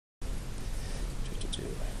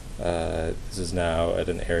This is now at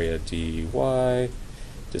an area dy,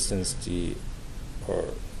 distance d, or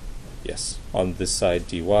yes, on this side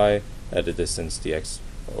dy at a distance dx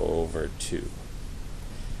over 2.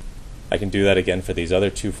 I can do that again for these other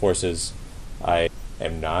two forces. I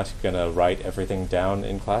am not going to write everything down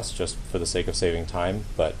in class just for the sake of saving time,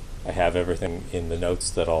 but I have everything in the notes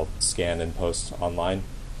that I'll scan and post online.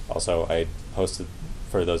 Also, I posted,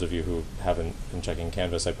 for those of you who haven't been checking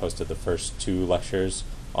Canvas, I posted the first 2 lectures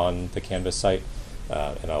on the Canvas site,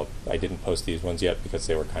 and I didn't post these ones yet because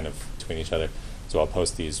they were kind of between each other, so I'll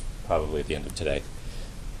post these probably at the end of today.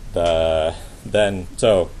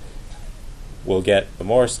 So we'll get the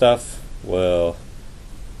Mohr stuff, we'll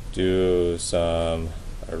do some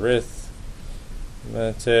arithmetic,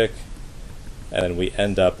 and then we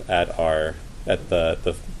end up at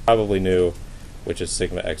the probably new, which is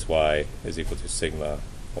sigma xy is equal to sigma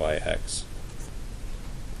yx.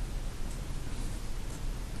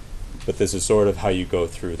 But this is sort of how you go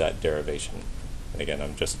through that derivation. And again,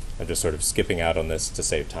 I'm just sort of skipping out on this to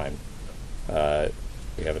save time.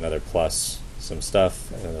 We have another plus some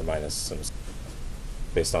stuff, and another minus some,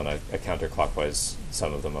 based on a counterclockwise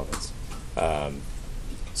sum of the moments.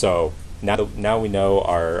 So now we know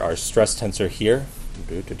our stress tensor here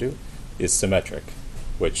is symmetric,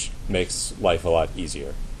 which makes life a lot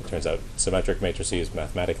easier. It turns out symmetric matrices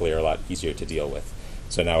mathematically are a lot easier to deal with.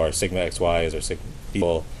 So now our sigma xy is our sigma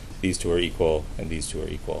equal, these two are equal, and these two are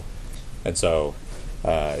equal. And so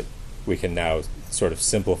we can now sort of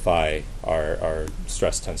simplify our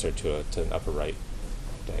stress tensor to an upper right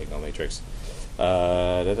diagonal matrix.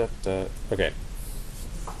 Okay.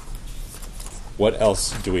 What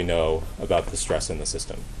else do we know about the stress in the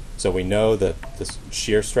system? So we know that the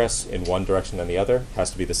shear stress in one direction and the other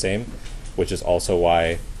has to be the same, which is also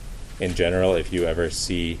why, in general, if you ever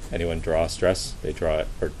see anyone draw stress, they draw it,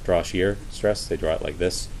 or draw shear stress, they draw it like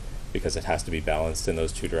this, because it has to be balanced in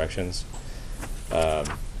those two directions.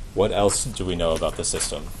 What else do we know about the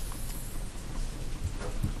system?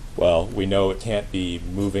 Well, we know it can't be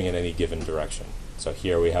moving in any given direction. So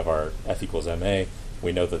here we have our F equals ma.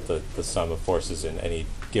 We know that the sum of forces in any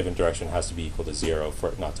given direction has to be equal to 0 for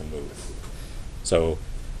it not to move. So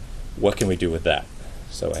what can we do with that?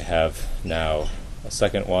 So I have now a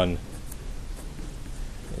second one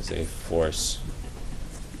is a force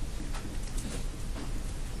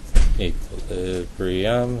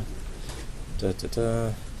equilibrium.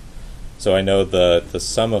 So I know the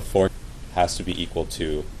sum of force has to be equal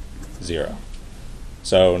to 0.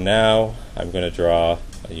 So now I'm going to draw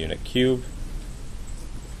a unit cube.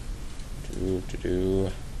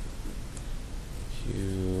 Cube.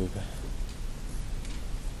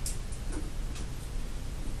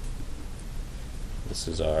 This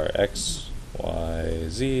is our x, y,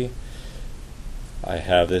 z. I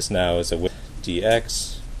have this now as a width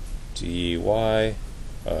dx, dy,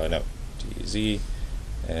 dz,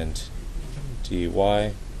 and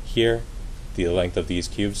dy here, the length of these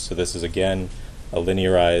cubes. So this is again a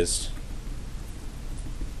linearized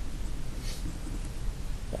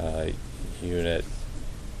unit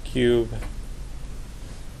cube.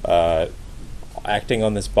 Acting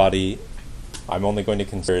on this body, I'm only going to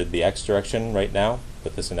consider the x direction right now,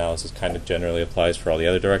 but this analysis kind of generally applies for all the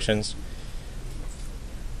other directions.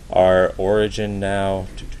 Our origin now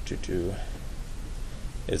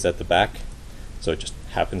is at the back, so it just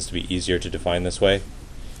happens to be easier to define this way.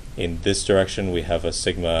 In this direction we have a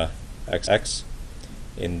sigma xx.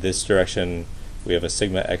 In this direction we have a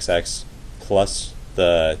sigma xx plus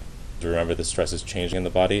remember the stress is changing in the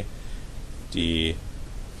body, d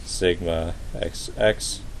sigma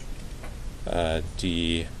xx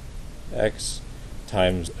dx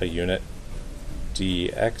times a unit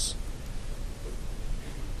dx.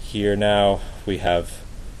 Here now we have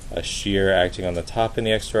a shear acting on the top in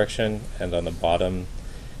the x direction and on the bottom,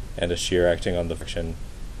 and a shear acting on the direction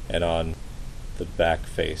and on the back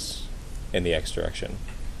face in the x direction.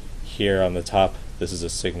 Here on the top, this is a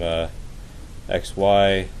sigma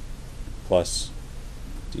xy plus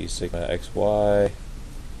d sigma xy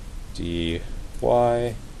dy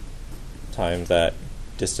times that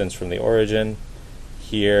distance from the origin.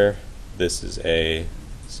 Here, this is a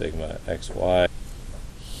sigma xy.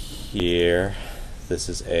 Here, this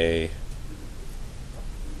is a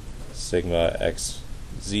sigma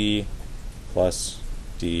xz plus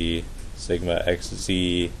d sigma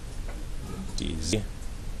xz dz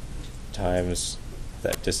times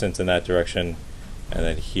that distance in that direction, and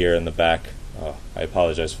then here in the back, I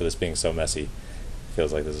apologize for this being so messy.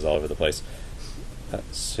 Feels like this is all over the place.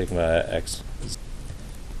 Sigma x.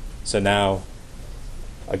 So now,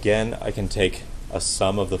 again, I can take a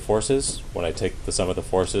sum of the forces. When I take the sum of the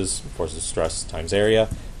forces stress times area,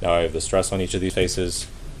 now I have the stress on each of these faces.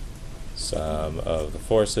 Sum of the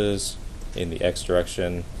forces in the x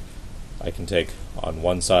direction, I can take on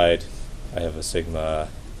one side, I have a sigma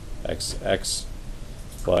xx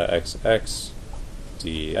plus xx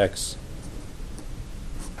dx.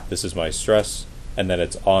 This is my stress, and then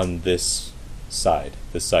it's on this side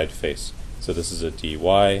face. So this is a dy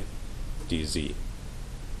dz.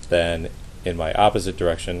 Then in my opposite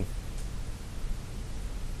direction,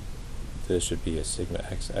 this should be a sigma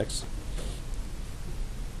xx.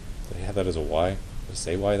 Did I have that as a y? Did I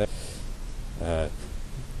say y there?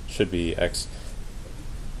 Should be x.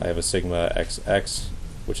 I have a sigma xx,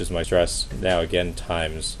 which is my stress, now again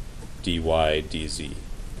times dy dz.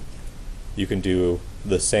 You can do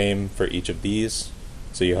the same for each of these.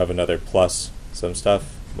 So you have another plus some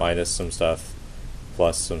stuff, minus some stuff,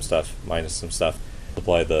 plus some stuff, minus some stuff.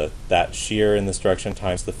 Multiply that shear in this direction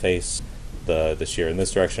times the face, the shear in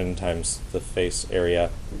this direction times the face area,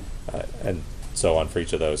 and so on for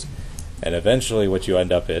each of those. And eventually what you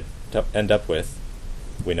end up with,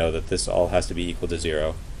 we know that this all has to be equal to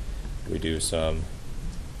 0. We do some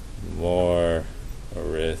more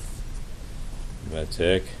arithmetic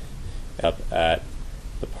up at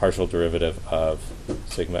the partial derivative of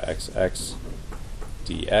sigma xx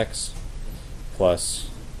dx plus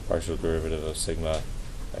partial derivative of sigma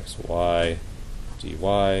xy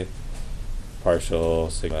dy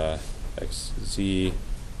partial sigma xz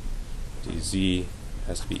dz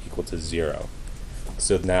has to be equal to 0.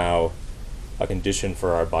 So now a condition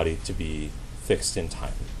for our body to be fixed in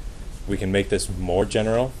time. We can make this more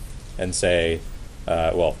general and say,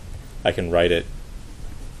 well, I can write it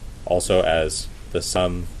also as the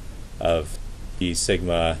sum of d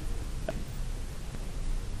sigma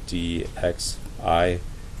dxi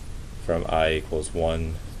from I equals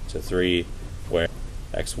 1 to 3, where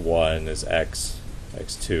x1 is x,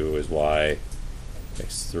 x2 is y,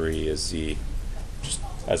 x3 is z, just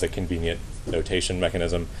as a convenient notation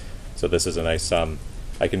mechanism. So this is a nice sum.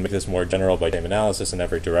 I can make this more general by time analysis in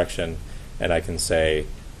every direction, and I can say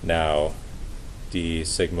now d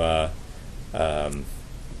sigma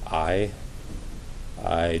ij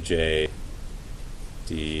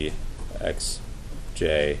dxj,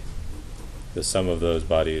 the sum of those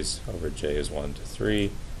bodies over j is 1 to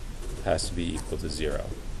 3, has to be equal to 0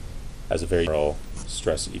 as a very general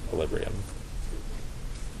stress equilibrium.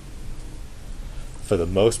 For the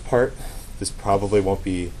most part, this probably won't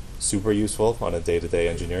be super useful on a day-to-day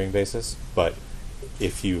engineering basis, but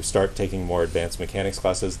if you start taking more advanced mechanics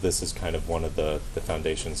classes, this is kind of one of the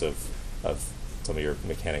foundations of some of your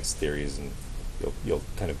mechanics theories, and you'll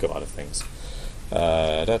kind of go out of things.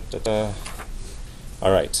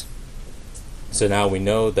 All right. So now we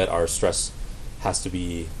know that our stress has to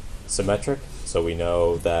be symmetric. So we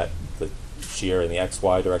know that the shear in the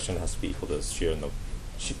xy direction has to be equal to the shear in the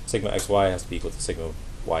sigma xy has to be equal to sigma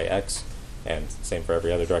yx, and same for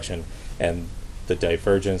every other direction. And the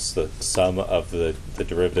divergence, the sum of the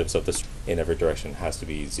derivatives of this in every direction has to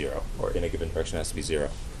be 0, or in a given direction has to be 0.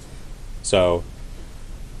 So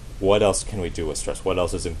what else can we do with stress? What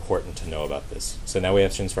else is important to know about this? So now we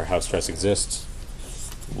have options for how stress exists.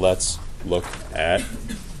 Let's look at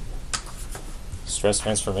stress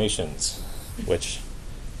transformations, which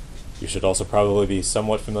you should also probably be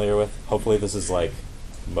somewhat familiar with. Hopefully this is like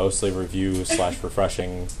mostly review /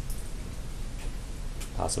 refreshing,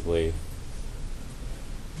 possibly.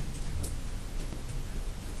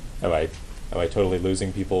 Am I totally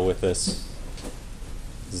losing people with this?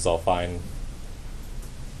 This is all fine.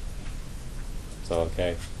 It's all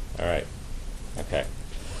okay? All right. Okay.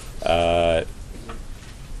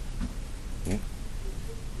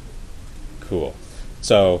 Cool.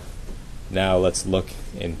 So now let's look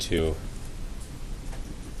into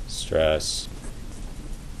stress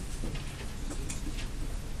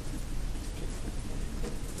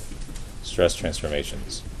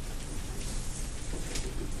transformations.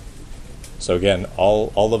 So again,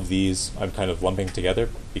 all of these I'm kind of lumping together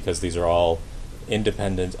because these are all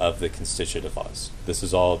independent of the constitutive laws. This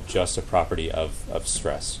is all just a property of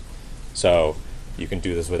stress. So you can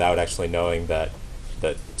do this without actually knowing that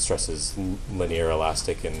stress is linear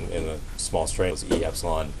elastic in a small strain, E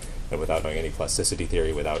epsilon, and without knowing any plasticity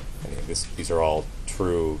theory, without any of this. These are all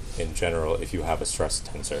true in general if you have a stress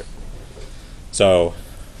tensor. So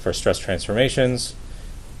for stress transformations,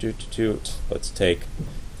 let's take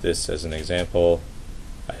this as an example.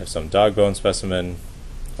 I have some dog bone specimen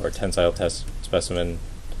or tensile test specimen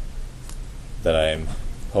that I'm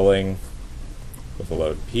pulling with a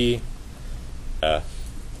load P, A,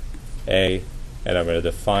 and I'm going to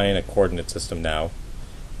define a coordinate system now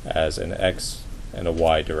as an X, and a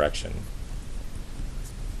y direction.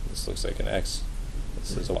 This looks like an x,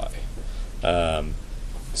 this is a y.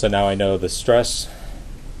 So now I know the stress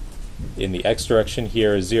in the x direction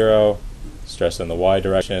here is 0, stress in the y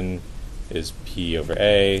direction is p over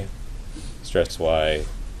a, stress y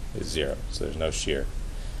is 0, so there's no shear.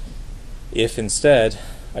 If instead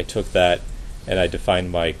I took that and I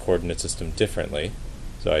defined my coordinate system differently,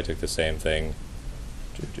 so I took the same thing,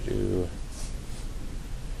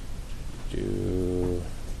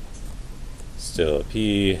 still a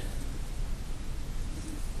p,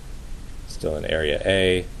 still an area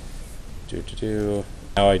A,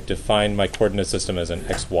 now I define my coordinate system as an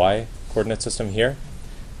xy coordinate system here.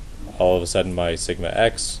 All of a sudden my sigma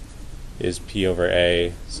x is p over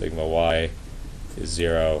a, sigma y is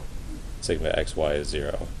 0, sigma xy is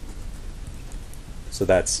 0. So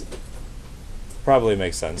that's probably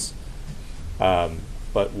makes sense.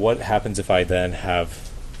 But what happens if I then have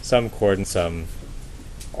some coordinate, some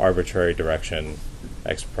arbitrary direction,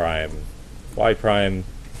 x prime, y prime,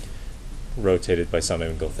 rotated by some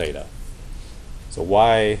angle theta? So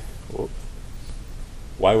why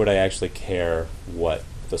would I actually care what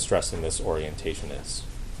the stress in this orientation is?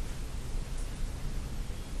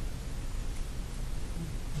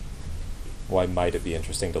 Why might it be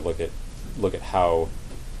interesting to look at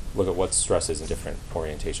what stress is in different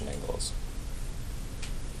orientation angles?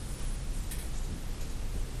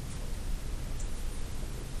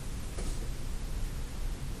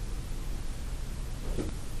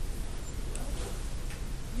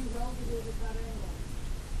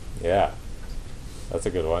 Yeah, that's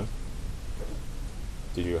a good one.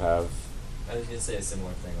 Did you have? I was going to say a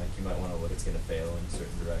similar thing, like you might want to look it's going to fail in a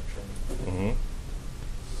certain direction.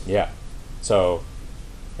 Mm-hmm. Yeah, so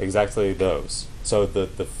exactly those. So the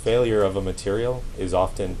failure of a material is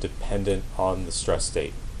often dependent on the stress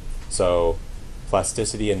state. So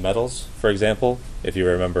plasticity in metals, for example, if you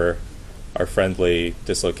remember our friendly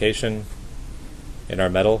dislocation in our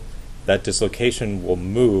metal, that dislocation will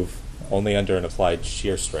move only under an applied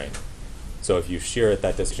shear strain. So if you shear it,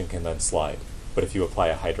 that dislocation can then slide. But if you apply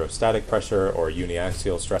a hydrostatic pressure or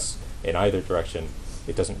uniaxial stress in either direction,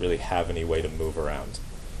 it doesn't really have any way to move around.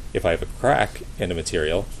 If I have a crack in a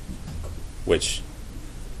material, which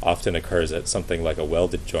often occurs at something like a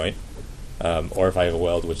welded joint, or if I have a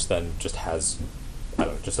weld which then just has,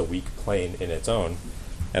 just a weak plane in its own,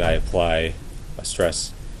 and I apply a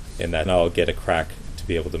stress in that, and I'll get a crack to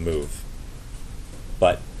be able to move.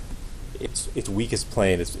 But its weakest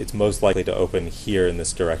plane, it's most likely to open here in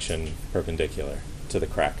this direction perpendicular to the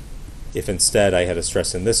crack. If instead I had a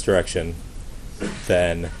stress in this direction,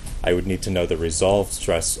 then I would need to know the resolved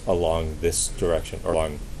stress along this direction, or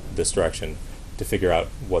along this direction, to figure out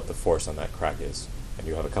what the force on that crack is. And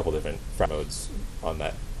you have a couple different modes on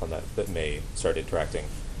that may start interacting,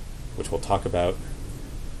 which we'll talk about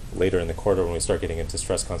later in the quarter when we start getting into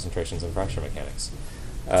stress concentrations and fracture mechanics.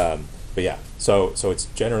 But yeah, so it's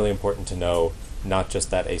generally important to know not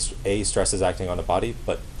just that a stress is acting on a body,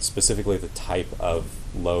 but specifically the type of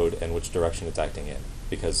load and which direction it's acting in,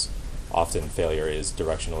 because often failure is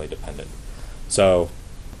directionally dependent. So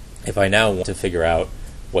if I now want to figure out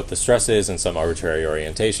what the stress is in some arbitrary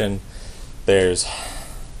orientation, there's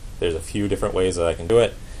a few different ways that I can do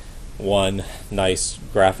it. One nice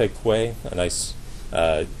graphic way,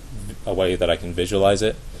 a way that I can visualize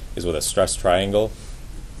it, is with a stress triangle.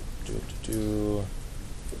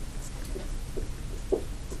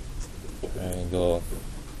 Triangle.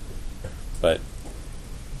 But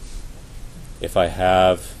if I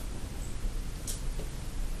have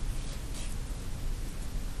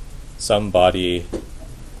some body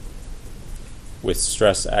with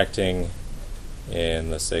stress acting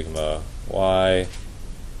in the sigma y,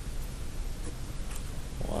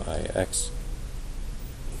 x,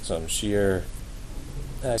 some shear,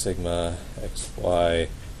 sigma x, y,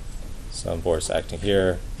 some force acting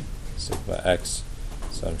here, sigma x,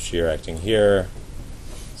 some shear acting here,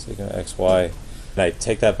 sigma x, y. And I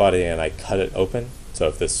take that body and I cut it open. So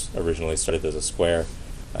if this originally started as a square,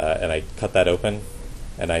 and I cut that open,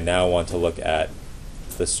 and I now want to look at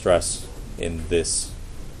the stress in this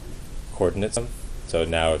coordinate system. So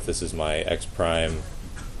now if this is my x prime,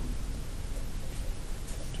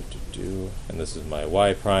 and this is my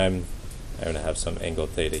y prime, I'm going to have some angle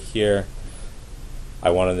theta here. I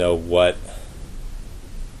want to know what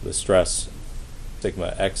the stress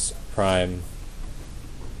sigma x prime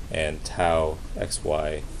and tau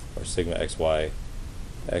xy, or sigma xy,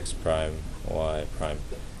 x prime, y prime.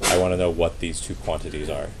 I want to know what these two quantities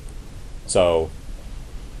are. So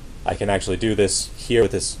I can actually do this here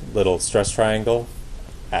with this little stress triangle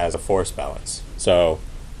as a force balance. So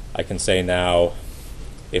I can say now,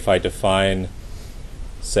 if I define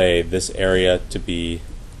say this area to be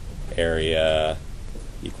area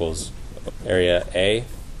equals area A.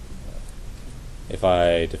 If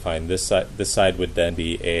I define this side would then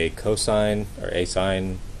be a cosine or a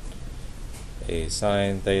sine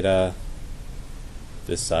theta.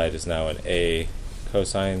 This side is now an a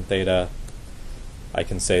cosine theta. I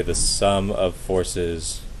can say the sum of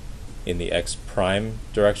forces in the x prime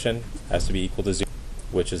direction has to be equal to 0,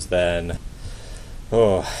 which is then,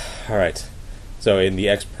 alright. So in the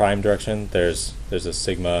x prime direction, there's a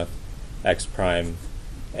sigma x prime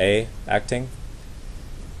a acting.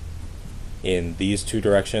 In these two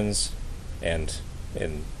directions, and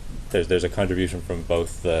there's a contribution from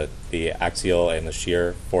both the axial and the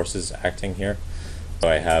shear forces acting here. So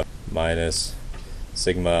I have minus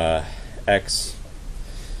sigma x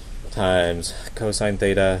times cosine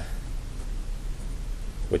theta,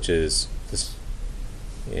 which is this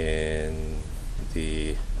in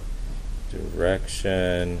the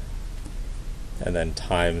direction, and then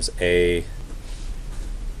times a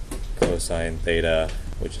cosine theta,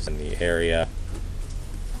 which is in the area.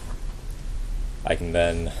 I can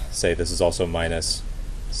then say this is also minus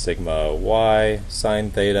sigma y sine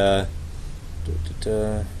theta,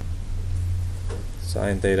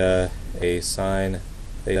 sine theta, a sine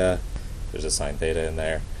theta, there's a sine theta in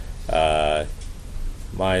there,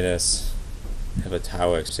 minus, I have a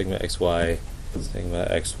tau x, sigma xy,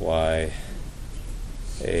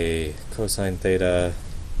 a cosine theta,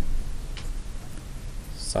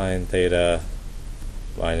 sine theta,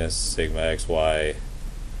 minus sigma xy,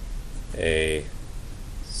 a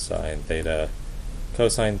sine theta,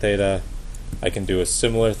 cosine theta. I can do a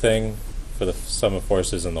similar thing for the sum of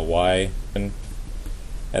forces in the y, and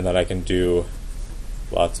then I can do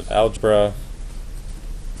lots of algebra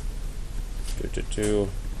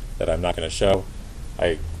that I'm not going to show.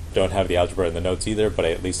 I don't have the algebra in the notes either, but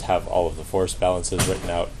I at least have all of the force balances written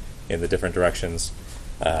out in the different directions.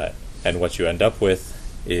 And what you end up with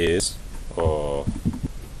is,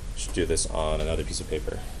 should do this on another piece of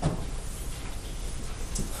paper.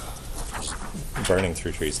 Just burning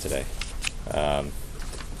through trees today.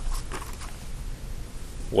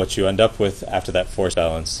 What you end up with after that force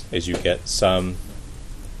balance is you get some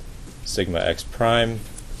sigma x prime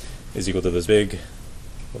is equal to this big,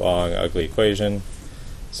 long, ugly equation,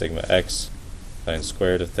 sigma x sine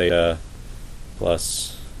squared of theta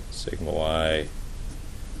plus sigma y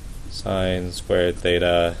sine squared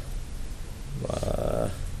theta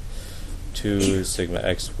 2 sigma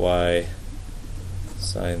xy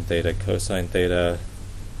sine theta cosine theta.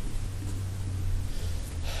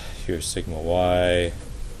 Here's sigma y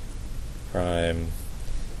prime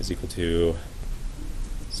is equal to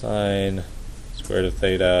sine squared of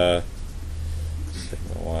theta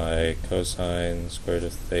sigma y cosine squared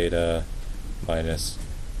of theta minus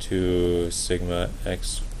 2 sigma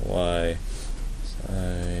xy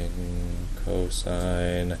sine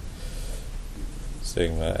cosine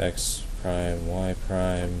sigma x prime y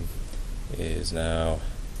prime is now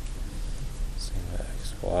sigma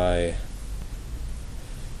xy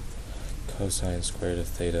cosine squared of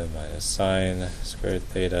theta minus sine squared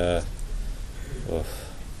theta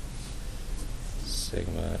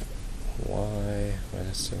sigma y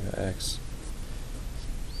minus sigma x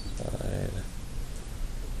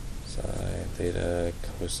sine theta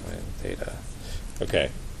cosine theta.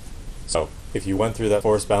 Okay, so if you went through that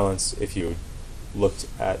force balance, if you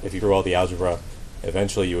drew all the algebra,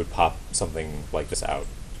 eventually you would pop something like this out.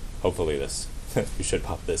 Hopefully this, you should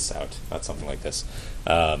pop this out, not something like this.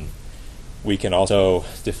 We can also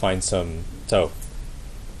define so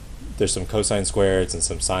there's some cosine squareds and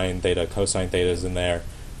some sine theta, cosine thetas in there.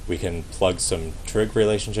 We can plug some trig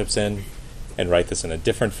relationships in and write this in a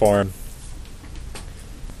different form.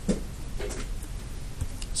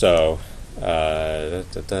 So I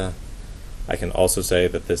can also say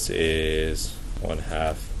that this is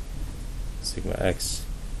 1/2 sigma x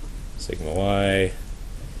sigma y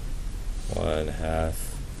 1/2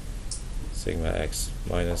 sigma x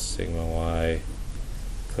minus sigma y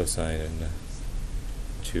cosine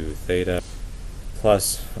 2 theta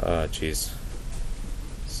plus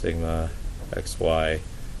sigma xy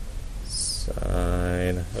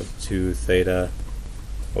sine of 2 theta.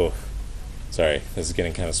 Oh, sorry, this is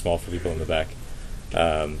getting kind of small for people in the back.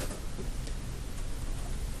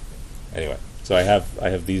 Anyway, so I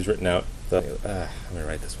have these written out. I'm gonna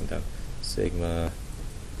write this one down. Sigma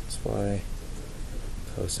xy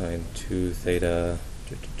cosine 2 theta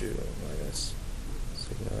minus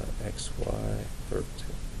sigma xy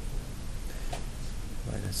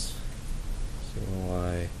minus sigma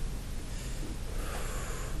y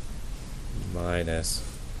minus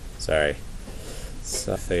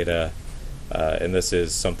theta and this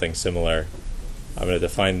is something similar. I'm going to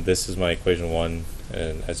define this as my equation 1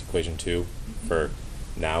 and as equation 2 for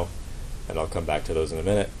now, and I'll come back to those in a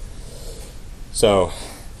minute. So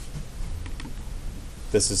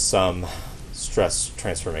this is some stress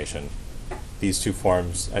transformation. These two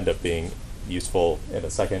forms end up being useful in a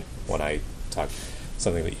second when I talk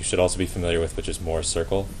something that you should also be familiar with, which is Mohr's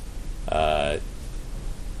circle.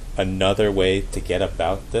 Another way to get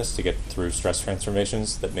about this, to get through stress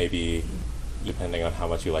transformations that maybe, depending on how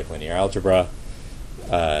much you like linear algebra,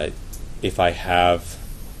 if I have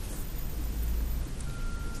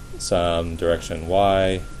some direction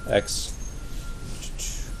y, x,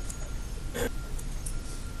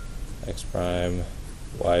 x prime,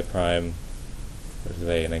 y prime, with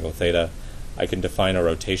an angle theta, I can define a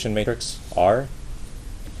rotation matrix R,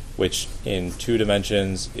 which in 2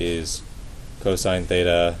 dimensions is cosine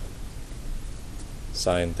theta,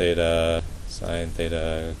 sine theta, sine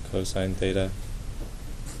theta, cosine theta.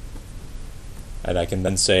 And I can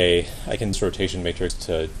then say, I can use rotation matrix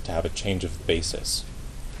to have a change of basis,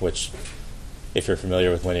 which, if you're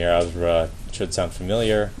familiar with linear algebra, should sound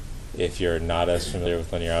familiar. If you're not as familiar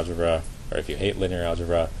with linear algebra, or if you hate linear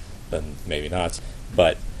algebra, then maybe not.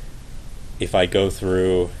 But if I go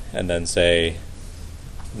through and then say,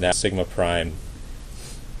 now sigma prime,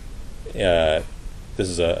 this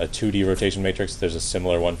is a 2D rotation matrix. There's a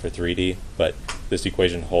similar one for 3D, but this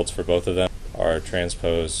equation holds for both of them, R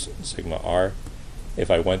transpose sigma R. If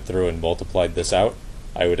I went through and multiplied this out,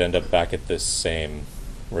 I would end up back at this same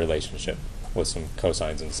relationship with some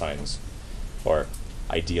cosines and sines, or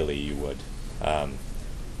ideally you would.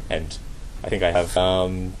 And I think I have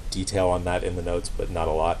detail on that in the notes, but not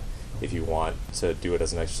a lot. If you want to do it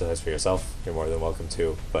as an exercise for yourself, you're more than welcome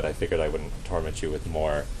to, but I figured I wouldn't torment you with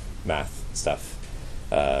more math stuff.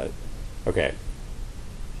 Okay,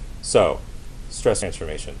 so stress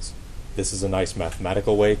transformations. This is a nice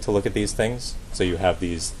mathematical way to look at these things. So you have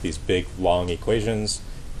these big, long equations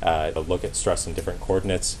that look at stress in different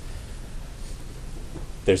coordinates.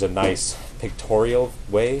 There's a nice pictorial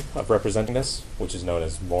way of representing this, which is known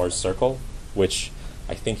as Mohr's circle, which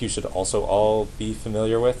I think you should also all be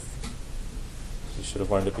familiar with. You should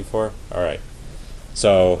have learned it before. All right.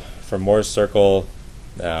 So for Mohr's circle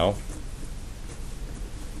now,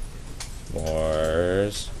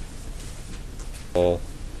 Mohr's circle,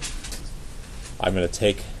 I'm going to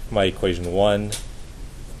take my equation 1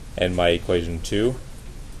 and my equation 2.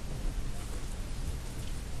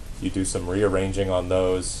 You do some rearranging on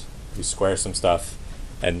those, you square some stuff,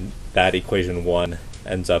 and that equation 1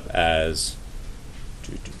 ends up as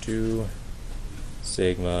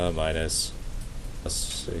sigma minus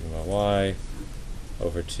sigma y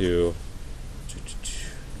over 2,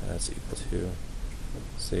 that's equal to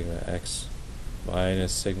sigma x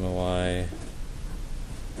minus sigma y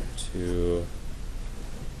 2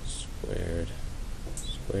 squared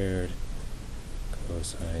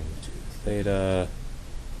cosine 2 theta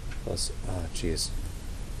plus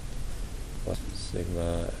plus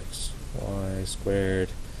sigma x y squared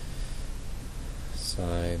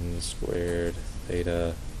sine squared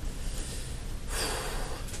theta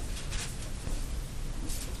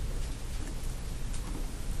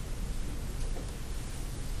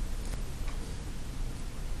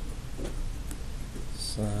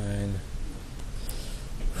sine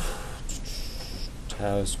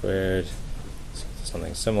tau squared,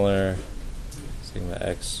 something similar, sigma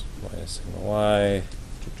x minus sigma y,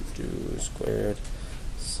 squared,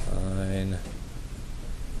 sine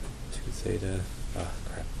 2 theta,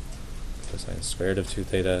 cosine squared of 2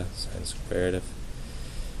 theta, sine squared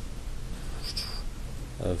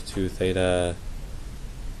of 2 theta,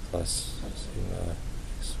 plus sigma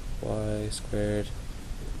x y squared,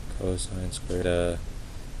 cosine squared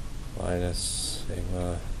minus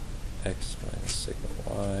sigma x minus sigma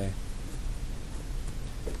y.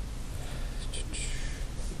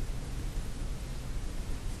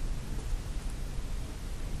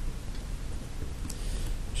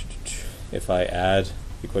 If I add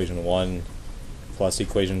equation 1 plus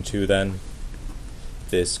equation 2, then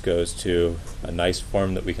this goes to a nice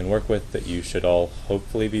form that we can work with that you should all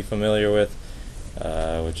hopefully be familiar with,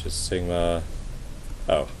 which is sigma.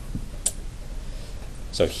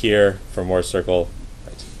 So here for Mohr's circle,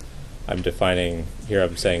 I'm defining, here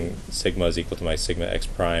I'm saying sigma is equal to my sigma x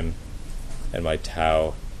prime, and my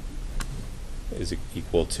tau is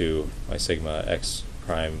equal to my sigma x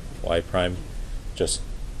prime y prime, just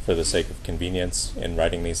for the sake of convenience in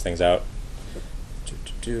writing these things out.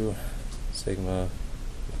 Sigma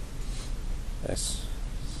x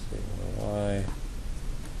sigma y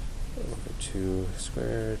over 2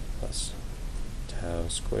 squared plus tau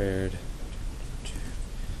squared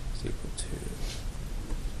is equal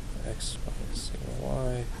to x minus sigma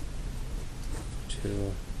y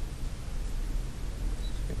 2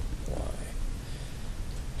 sigma y.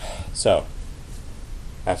 So,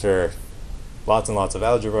 after lots and lots of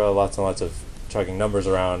algebra, lots and lots of chugging numbers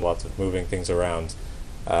around, lots of moving things around,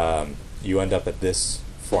 you end up at this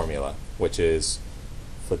formula, which is,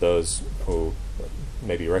 for those who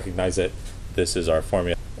maybe recognize it, this is our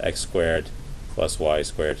formula: x squared plus y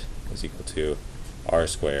squared is equal to r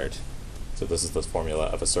squared. So this is the formula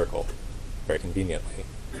of a circle, very conveniently.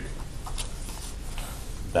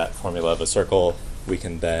 That formula of a circle we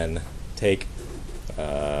can then take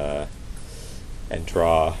and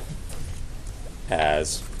draw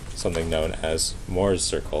as something known as Mohr's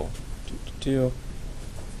circle.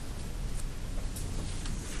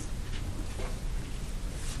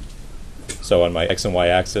 So on my x and y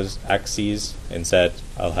axes, instead,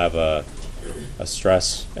 I'll have a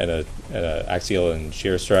stress and an axial and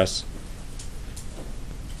shear stress.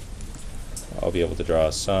 I'll be able to draw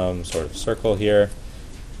some sort of circle here.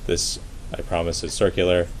 This, I promise, is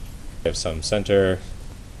circular. I have some center,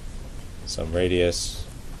 some radius.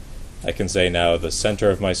 I can say now the center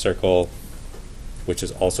of my circle, which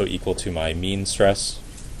is also equal to my mean stress,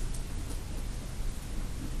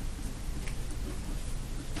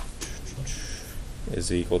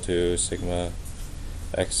 is equal to sigma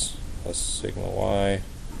x plus sigma y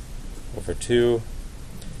over 2.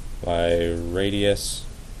 My radius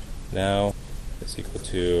now is equal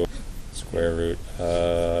to square root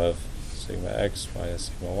of sigma x minus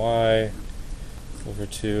sigma y over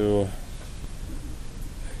 2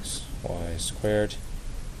 x y squared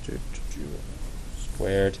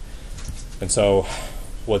squared. And so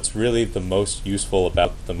what's really the most useful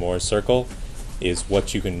about the Mohr circle is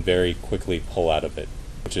what you can very quickly pull out of it,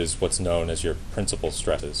 which is what's known as your principal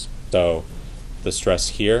stresses. So the stress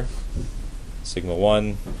here, sigma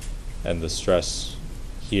 1, and the stress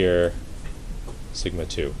here, sigma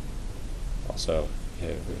 2. Also, we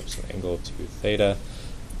have some angle to theta.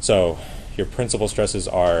 So your principal stresses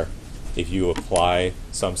are, if you apply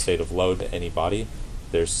some state of load to any body,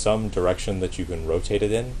 there's some direction that you can rotate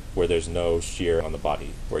it in where there's no shear on the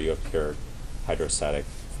body, where you have pure hydrostatic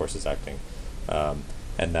forces acting.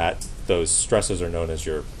 And those stresses are known as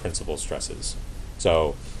your principal stresses.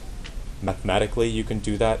 So mathematically you can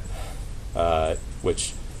do that,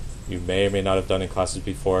 which you may or may not have done in classes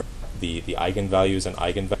before. The eigenvalues and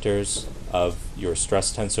eigenvectors of your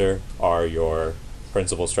stress tensor are your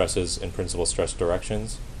principal stresses and principal stress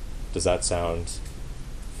directions. Does that sound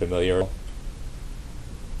familiar?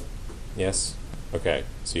 Yes? Okay,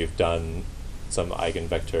 so you've done some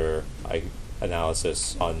eigenvector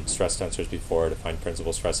analysis on stress tensors before to find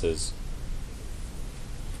principal stresses?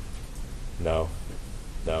 No?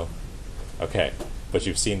 No? Okay, but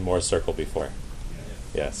you've seen Mohr's circle before?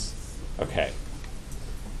 Yeah. Yes. Okay.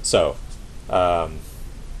 So, how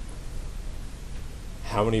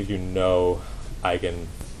many of you know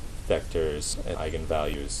eigenvectors and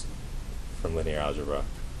eigenvalues from linear algebra?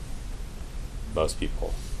 Most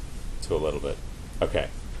people, to a little bit. Okay,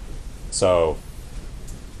 so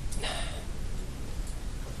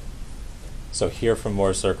here from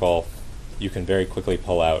Mohr's circle, you can very quickly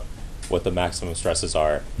pull out what the maximum stresses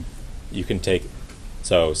are. You can take,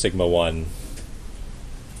 so sigma 1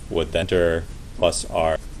 would then enter plus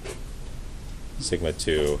r, sigma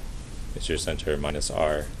 2 is your center minus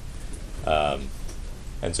r. And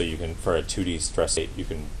so you can, for a 2D stress state, you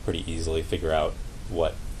can pretty easily figure out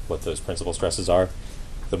what those principal stresses are.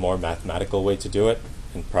 The more mathematical way to do it,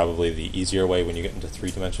 and probably the easier way when you get into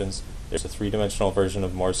 3 dimensions, there's a 3-dimensional version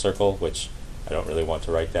of Mohr's circle, which I don't really want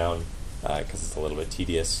to write down because it's a little bit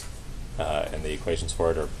tedious, and the equations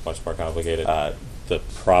for it are much more complicated. The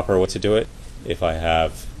proper way to do it, if I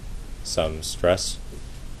have some stress,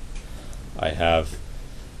 I have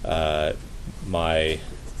my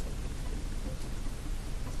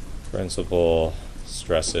principal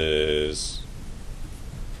stresses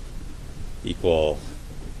equal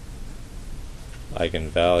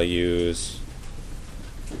eigenvalues,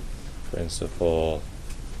 principal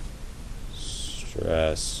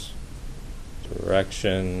stress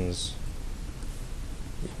directions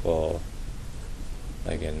equal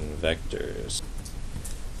eigenvectors.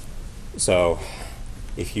 So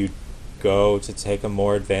if you go to take a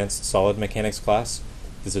more advanced solid mechanics class,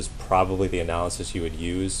 this is probably the analysis you would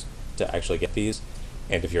use to actually get these.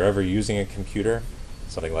 And if you're ever using a computer,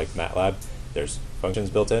 something like MATLAB, there's functions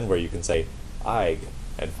built in where you can say eig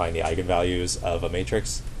and find the eigenvalues of a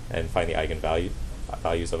matrix and find the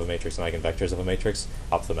values of a matrix and eigenvectors of a matrix,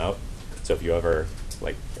 pop them out. So if you ever,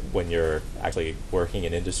 like when you're actually working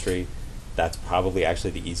in industry that's probably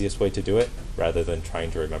actually the easiest way to do it, rather than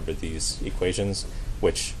trying to remember these equations,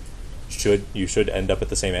 which you should end up at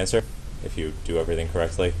the same answer if you do everything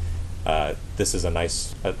correctly. This is a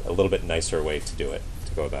little bit nicer way to do it,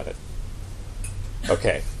 to go about it.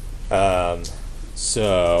 Okay,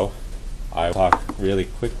 so I'll talk really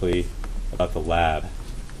quickly about the lab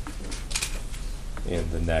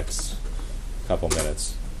in the next couple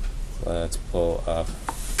minutes. Let's pull up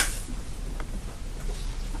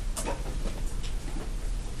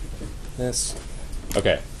this.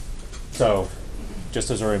 Okay, so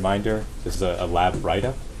just as a reminder, this is a lab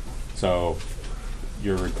write-up. So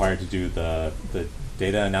you're required to do the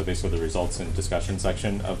data analysis, or the results and discussion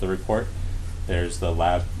section of the report. There's the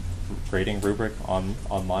lab grading rubric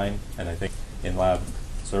online, and I think in lab,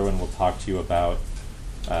 Serwin will talk to you about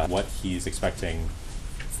what he's expecting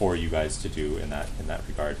for you guys to do in that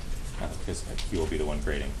regard, because he will be the one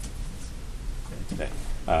grading today.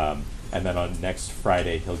 And then on next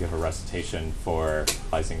Friday, he'll give a recitation for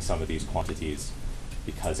analyzing some of these quantities,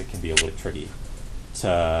 because it can be a little tricky.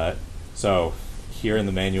 So here in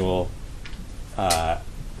the manual,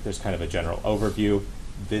 there's kind of a general overview.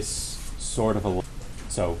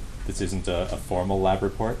 So this isn't a formal lab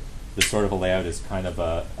report. This sort of a layout is kind of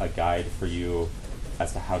a guide for you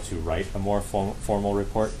as to how to write a more formal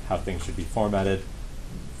report, how things should be formatted.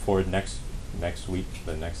 For next week,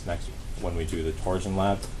 when we do the torsion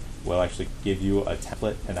lab, we'll actually give you a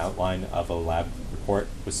template, an outline of a lab report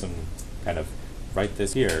with some kind of, write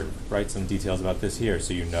this here, write some details about this here,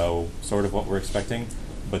 so you know sort of what we're expecting.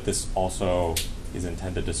 But this also is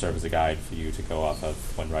intended to serve as a guide for you to go off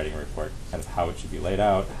of when writing a report, kind of how it should be laid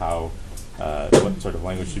out, what sort of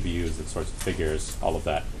language should be used, what sorts of figures, all of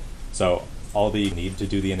that. So all the need to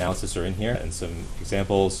do the analysis are in here, and some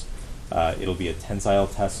examples. It'll be a tensile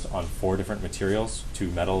test on 4 different materials: 2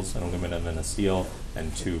 metals, an aluminum and a steel,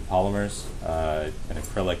 and 2 polymers, an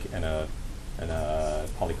acrylic and a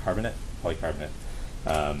polycarbonate.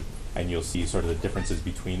 And you'll see sort of the differences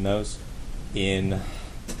between those in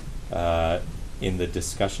the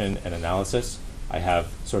discussion and analysis. I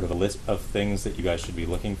have sort of a list of things that you guys should be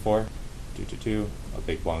looking for, a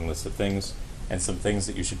big long list of things, and some things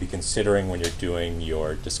that you should be considering when you're doing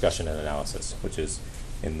your discussion and analysis, which is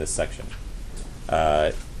in this section.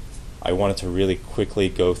 I wanted to really quickly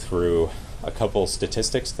go through a couple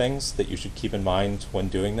statistics things that you should keep in mind when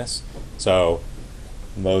doing this. So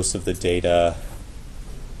most of the data,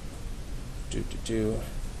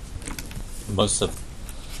 most of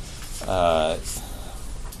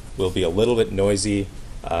will be a little bit noisy.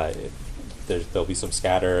 There'll be some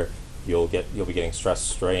scatter. You'll be getting stress,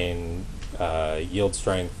 strain, yield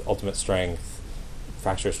strength, ultimate strength,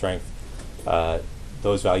 fracture strength.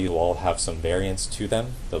 Those values will all have some variance to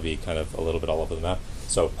them. They'll be kind of a little bit all over the map.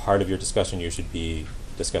 So part of your discussion, you should be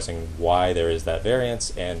discussing why there is that variance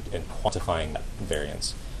and quantifying that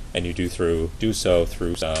variance. And you do so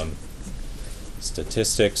through some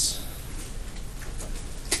statistics.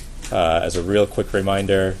 As a real quick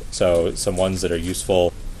reminder, so some ones that are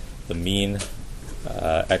useful: the mean,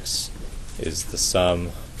 x is the sum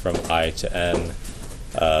from I to n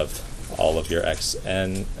of all of your xi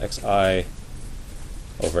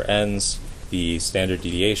over n's. The standard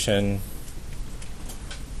deviation,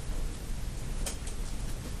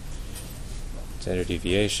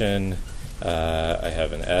 I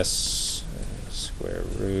have an s, square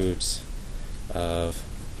root of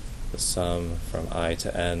the sum from I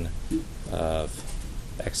to n of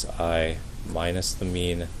xi minus the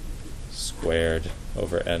mean squared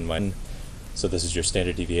over n minus. So this is your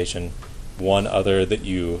standard deviation. One other that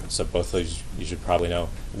so both of those you should probably know.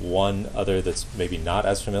 One other that's maybe not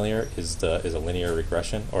as familiar is a linear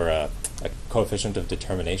regression, or a coefficient of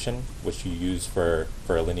determination, which you use for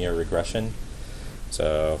a linear regression.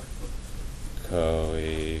 So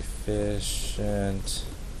coefficient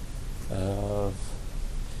of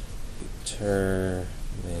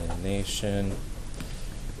determination.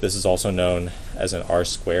 This is also known as an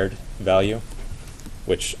R-squared value,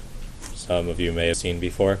 which some of you may have seen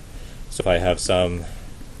before. So if I have some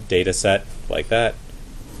data set like that,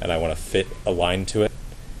 and I want to fit a line to it,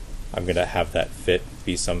 I'm going to have that fit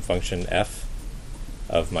be some function f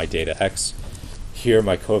of my data x. Here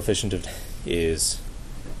my coefficient is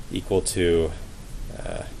equal to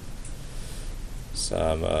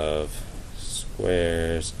sum of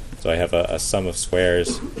squares. So I have a sum of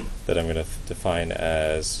squares that I'm going to define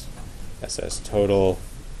as SS total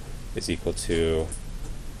is equal to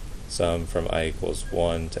sum from I equals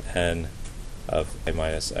 1 to n of I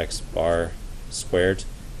minus x bar squared,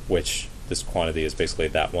 which this quantity is basically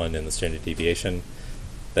that one in the standard deviation.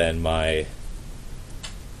 Then my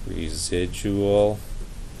residual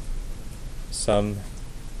sum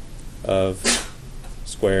of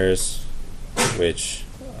squares, which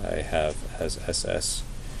I have as SS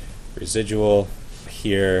residual.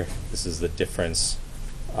 Here, this is the difference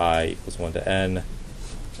I equals 1 to n,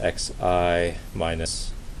 xi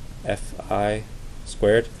minus fi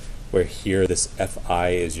squared, where here this fi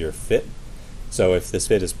is your fit. So if this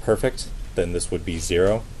fit is perfect, then this would be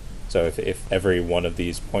 0. So if every one of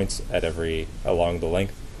these points at along the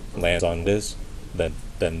length lands on this, then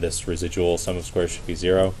this residual sum of squares should be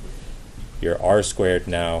 0. Your r squared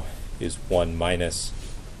now is 1 minus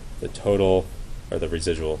the total, or the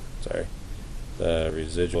residual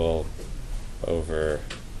over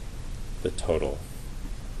the total.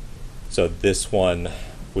 So this one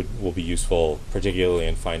will be useful, particularly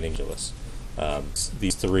in finding modulus.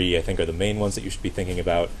 These three, I think, are the main ones that you should be thinking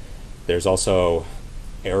about. There's also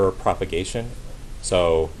error propagation.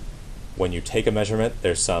 So when you take a measurement,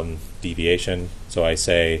 there's some deviation. So I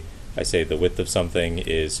say the width of something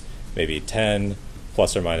is maybe 10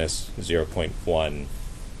 plus or minus 0.1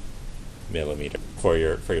 millimeter for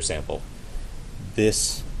your sample.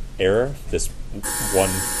 This error, this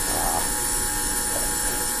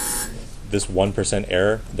 1%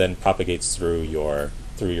 error, then propagates through your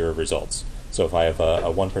results. So if I have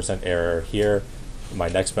a 1% error here, my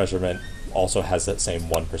next measurement also has that same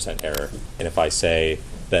 1% error. And if I say,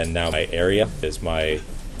 then now my area is my,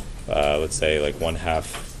 let's say like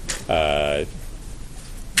 1/2,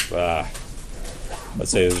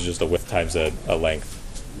 let's say this is just a width times a length,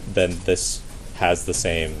 then this has the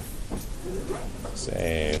same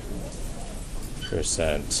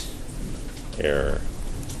percent error.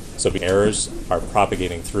 So the errors are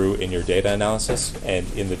propagating through in your data analysis, and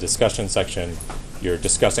in the discussion section, you're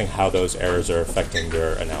discussing how those errors are affecting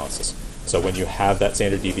your analysis. So when you have that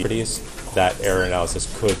standard deviation, that error analysis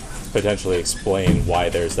could potentially explain why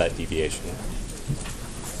there's that deviation.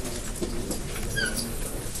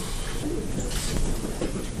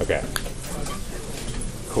 Okay.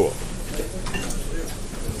 Cool.